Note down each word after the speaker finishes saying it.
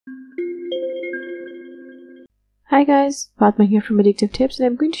Hi guys, Fatma here from Addictive Tips, and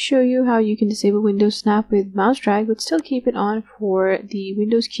I'm going to show you how you can disable Windows Snap with mouse drag but still keep it on for the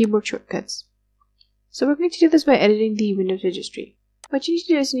Windows keyboard shortcuts. So we're going to do this by editing the Windows registry. What you need to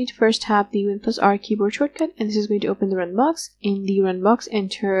do is you need to first tap the Win+R keyboard shortcut, and this is going to open the Run box. In the Run box,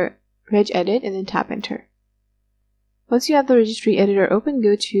 enter regedit and then tap enter. Once you have the registry editor open,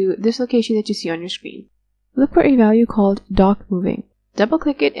 go to this location that you see on your screen. Look for a value called dock moving. Double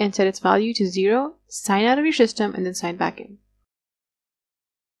click it and set its value to 0, sign out of your system, and then sign back in.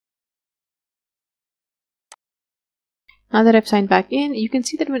 Now that I've signed back in, you can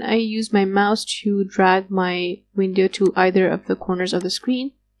see that when I use my mouse to drag my window to either of the corners of the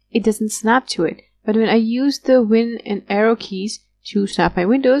screen, it doesn't snap to it. But when I use the Win and arrow keys to snap my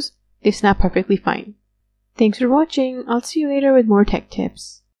windows, they snap perfectly fine. Thanks for watching. I'll see you later with more tech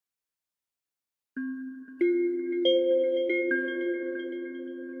tips.